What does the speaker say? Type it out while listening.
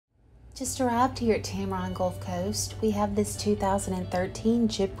Just arrived here at Tameron Gulf Coast. We have this 2013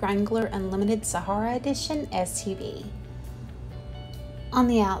 Jeep Wrangler Unlimited Sahara Edition SUV. On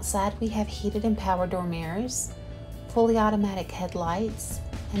the outside, we have heated and power door mirrors, fully automatic headlights,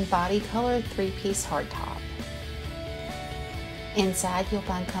 and body colored 3-piece hardtop. Inside, you'll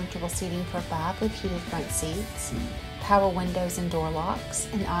find comfortable seating for 5 with heated front seats, power windows and door locks,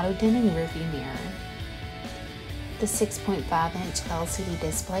 and auto-dimming rearview mirror. The 6.5-inch LCD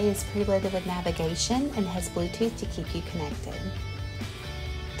display is preloaded with navigation and has Bluetooth to keep you connected.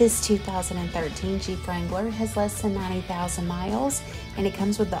 This 2013 Jeep Wrangler has less than 90,000 miles, and it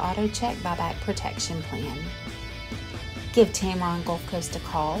comes with the Auto Check Buyback Protection Plan. Give Tameron Gulf Coast a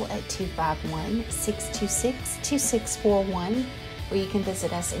call at 251-626-2641, or you can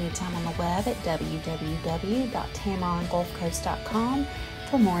visit us anytime on the web at www.tamerongulfcoast.com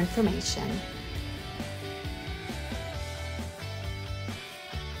for more information.